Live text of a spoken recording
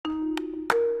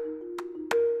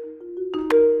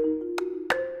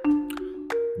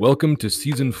Welcome to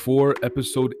Season 4,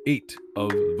 Episode 8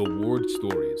 of The Ward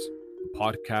Stories, a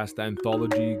podcast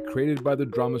anthology created by the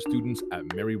drama students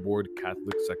at Mary Ward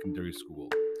Catholic Secondary School.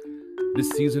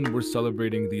 This season, we're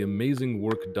celebrating the amazing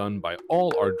work done by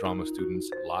all our drama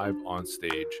students live on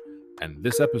stage, and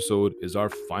this episode is our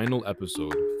final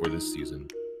episode for this season.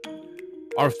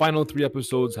 Our final 3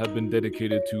 episodes have been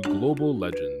dedicated to global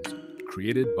legends,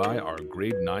 created by our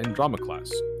grade 9 drama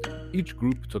class. Each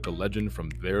group took a legend from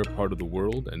their part of the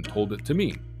world and told it to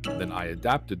me. Then I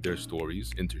adapted their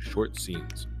stories into short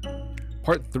scenes.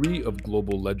 Part 3 of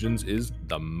Global Legends is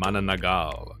the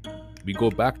Manananggal. We go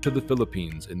back to the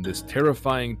Philippines in this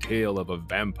terrifying tale of a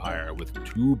vampire with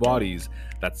 2 bodies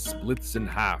that splits in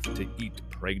half to eat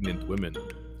pregnant women.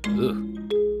 Ugh.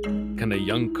 Can a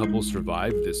young couple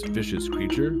survive this vicious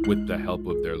creature with the help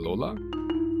of their Lola?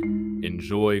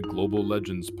 Enjoy Global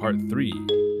Legends Part 3,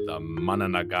 the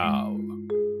Manananggal.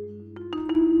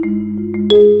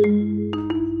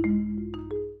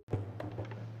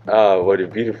 Ah, what a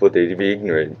beautiful day to be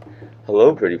ignorant.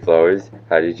 Hello, pretty flowers.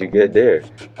 How did you get there?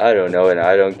 I don't know and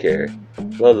I don't care.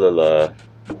 La la la.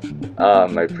 Ah,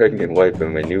 my pregnant wife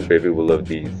and my new baby will love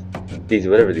these.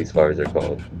 Whatever these flowers are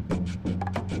called.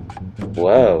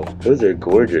 Wow, those are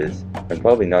gorgeous. And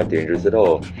probably not dangerous at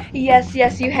all. Yes,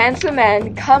 you handsome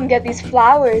man. Come get these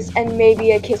flowers and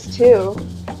maybe a kiss too.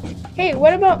 Hey,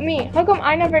 what about me? How come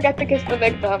I never get to kiss the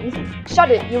victims? Shut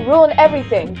it, you ruin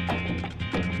everything.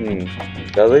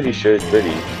 That lady sure is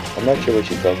pretty. I'm not sure what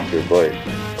she's talking to her boy,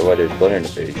 or why there's blood in her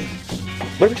face.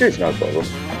 What if it's not follow?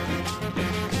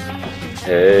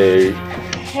 Hey,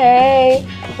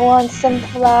 want some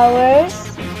flowers?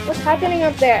 What's happening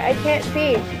up there? I can't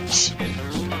see. Shh.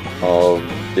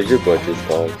 Did your butt just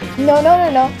talk? No.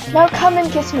 Now come and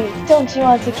kiss me. Don't you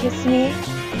want to kiss me?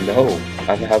 No,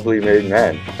 I'm a happily married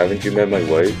man. Haven't you met my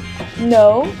wife?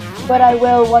 No, but I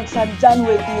will once I'm done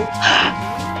with you.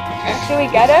 Did we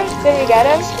get him?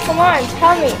 Come on,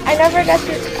 tell me. I never get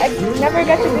to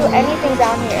do anything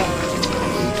down here.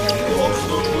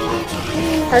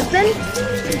 Husband?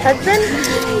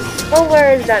 Oh,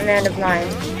 where is that man of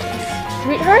mine?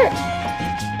 Sweetheart?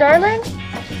 Darling?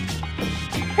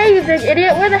 Hey, you big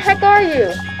idiot, where the heck are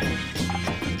you?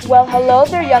 Well, hello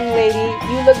there, young lady.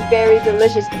 You look very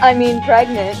delicious.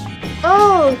 Pregnant.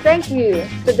 Oh, thank you.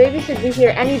 The baby should be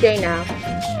here any day now.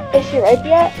 Is she ripe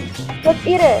yet? Let's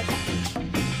eat it.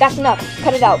 That's enough.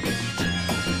 Cut it out.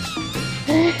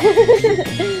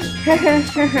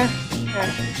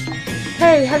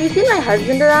 Hey, have you seen my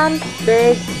husband around?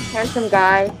 Big, handsome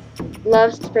guy.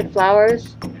 Loves to pick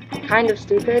flowers. Kind of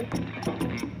stupid.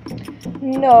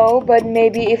 No, but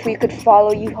maybe if we could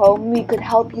follow you home, we could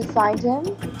help you find him.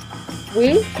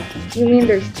 We? You mean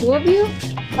there's 2 of you?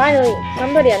 Finally,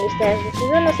 somebody understands. This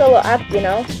isn't a solo act, you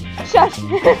know? Shush!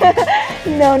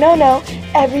 No.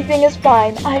 Everything is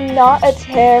fine. I'm not a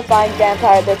terrifying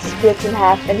vampire that splits in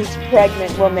half and eats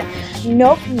pregnant women.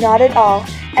 Nope, not at all.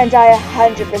 And I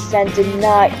 100% did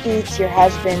not eat your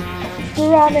husband.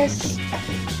 Promise.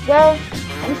 Well,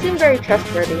 you seem very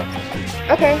trustworthy.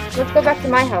 Okay, let's go back to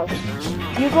my house.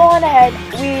 You go on ahead.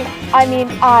 I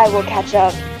will catch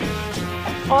up.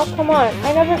 Oh, come on.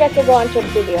 I never get to go on trip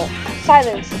studio.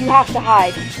 Silence. You have to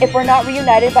hide. If we're not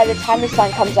reunited by the time the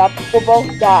sun comes up, we'll both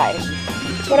die.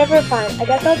 Whatever, fine. I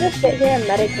guess I'll just sit here and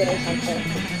meditate or something.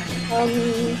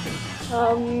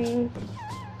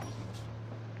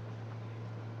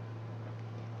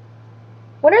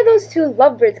 When are those 2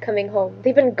 lovebirds coming home?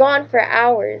 They've been gone for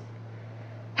hours.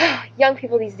 Young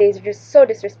people these days are just so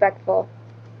disrespectful.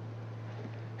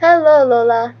 Hello,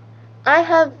 Lola. I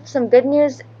have some good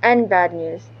news and bad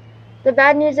news. The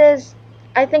bad news is,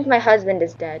 I think my husband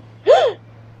is dead.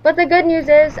 But the good news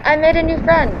is, I made a new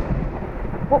friend.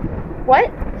 What?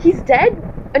 He's dead?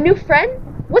 A new friend?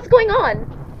 What's going on?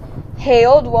 Hey,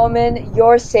 old woman,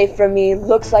 you're safe from me.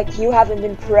 Looks like you haven't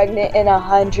been pregnant in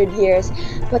 100 years.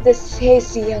 But this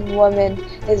tasty young woman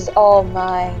is all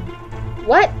mine.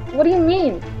 What? What do you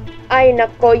mean? Ay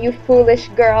nako, you foolish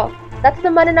girl. That's the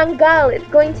Manananggal. It's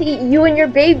going to eat you and your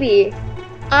baby.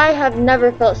 I have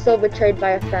never felt so betrayed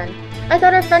by a friend. I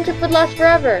thought our friendship would last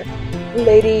forever.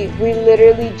 Lady, we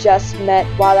literally just met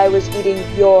while I was eating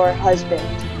your husband.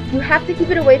 You have to keep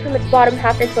it away from its bottom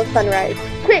half until sunrise.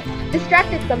 Quick,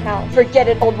 distract it somehow. Forget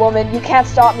it, old woman. You can't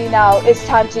stop me now. It's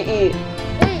time to eat.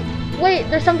 Wait,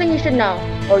 there's something you should know.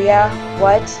 Oh yeah?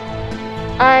 What?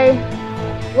 I've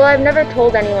never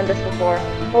told anyone this before.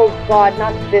 Oh God,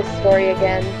 not this story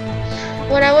again.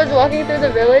 When I was walking through the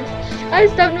village, I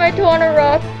stubbed my toe on a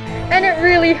rock, and it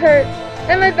really hurt.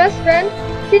 And my best friend,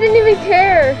 she didn't even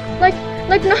care. Like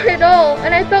not at all.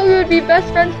 And I thought we would be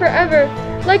best friends forever.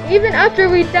 Like even after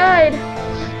we died.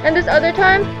 And this other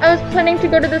time, I was planning to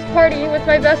go to this party with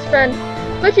my best friend,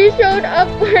 but she showed up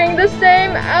wearing the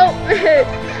same outfit.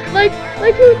 Like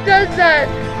who does that?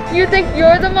 You think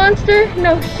you're the monster?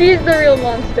 No, she's the real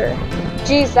monster.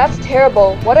 Geez, that's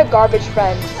terrible. What a garbage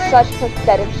friend. Such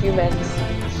pathetic humans.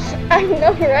 I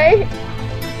know, right?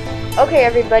 Okay,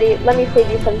 everybody, let me save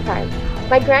you some time.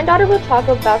 My granddaughter will talk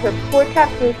about her poor cat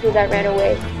Fufu that ran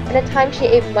away, and a time she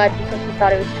ate mud because she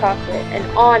thought it was chocolate, and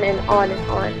on and on and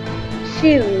on.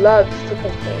 She loves to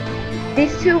complain.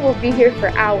 These two will be here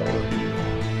for hours.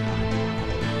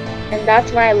 And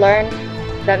that's when I learned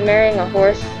that marrying a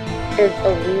horse is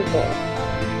illegal.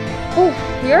 Oof,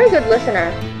 you're a good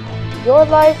listener. Your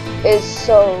life is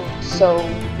so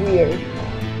weird.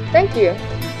 Thank you.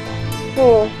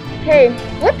 Oh, hey,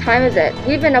 what time is it?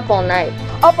 We've been up all night.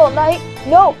 Up all night?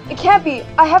 No, it can't be.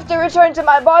 I have to return to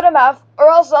my bottom half, or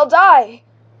else I'll die.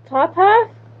 Top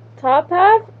half? Top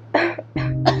half?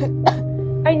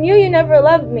 I knew you never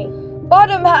loved me.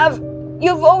 Bottom half!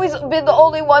 You've always been the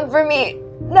only one for me.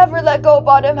 Never let go,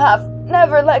 bottom half.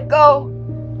 Never let go.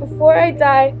 Before I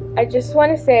die, I just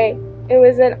want to say it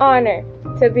was an honor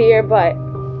to be your butt.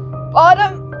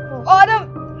 Bottom,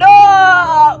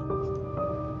 no!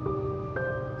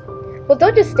 Well,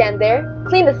 don't just stand there.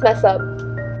 Clean this mess up.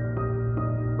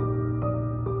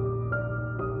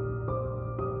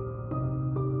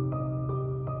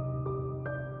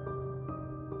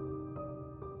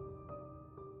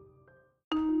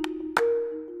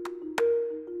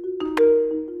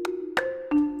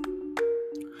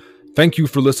 Thank you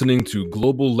for listening to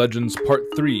Global Legends Part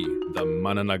 3, The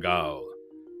Manananggal.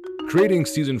 Creating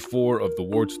Season 4 of The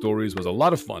Ward Stories was a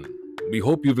lot of fun. We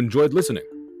hope you've enjoyed listening.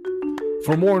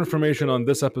 For more information on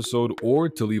this episode or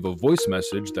to leave a voice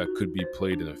message that could be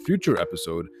played in a future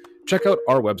episode, check out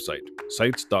our website,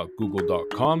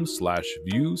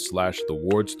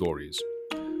 sites.google.com/view/thewardstories.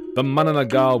 The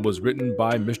Manananggal was written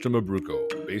by Mr. Mabruco,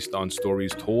 based on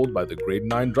stories told by the Grade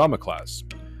 9 drama class.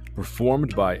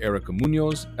 Performed by Erica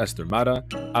Munoz, Esther Mata,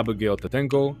 Abigail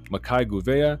Tatenko, Makai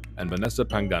Gouveia, and Vanessa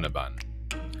Panganaban.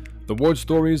 The Ward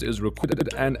Stories is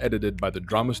recorded and edited by the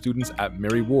drama students at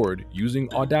Mary Ward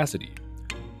using Audacity.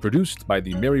 Produced by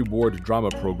the Mary Ward Drama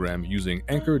Program using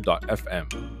Anchor.fm.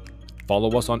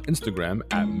 Follow us on Instagram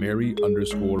at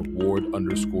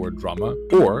Mary_Ward_drama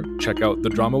or check out the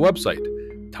drama website,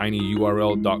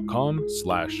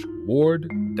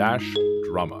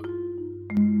 tinyurl.com/ward-drama.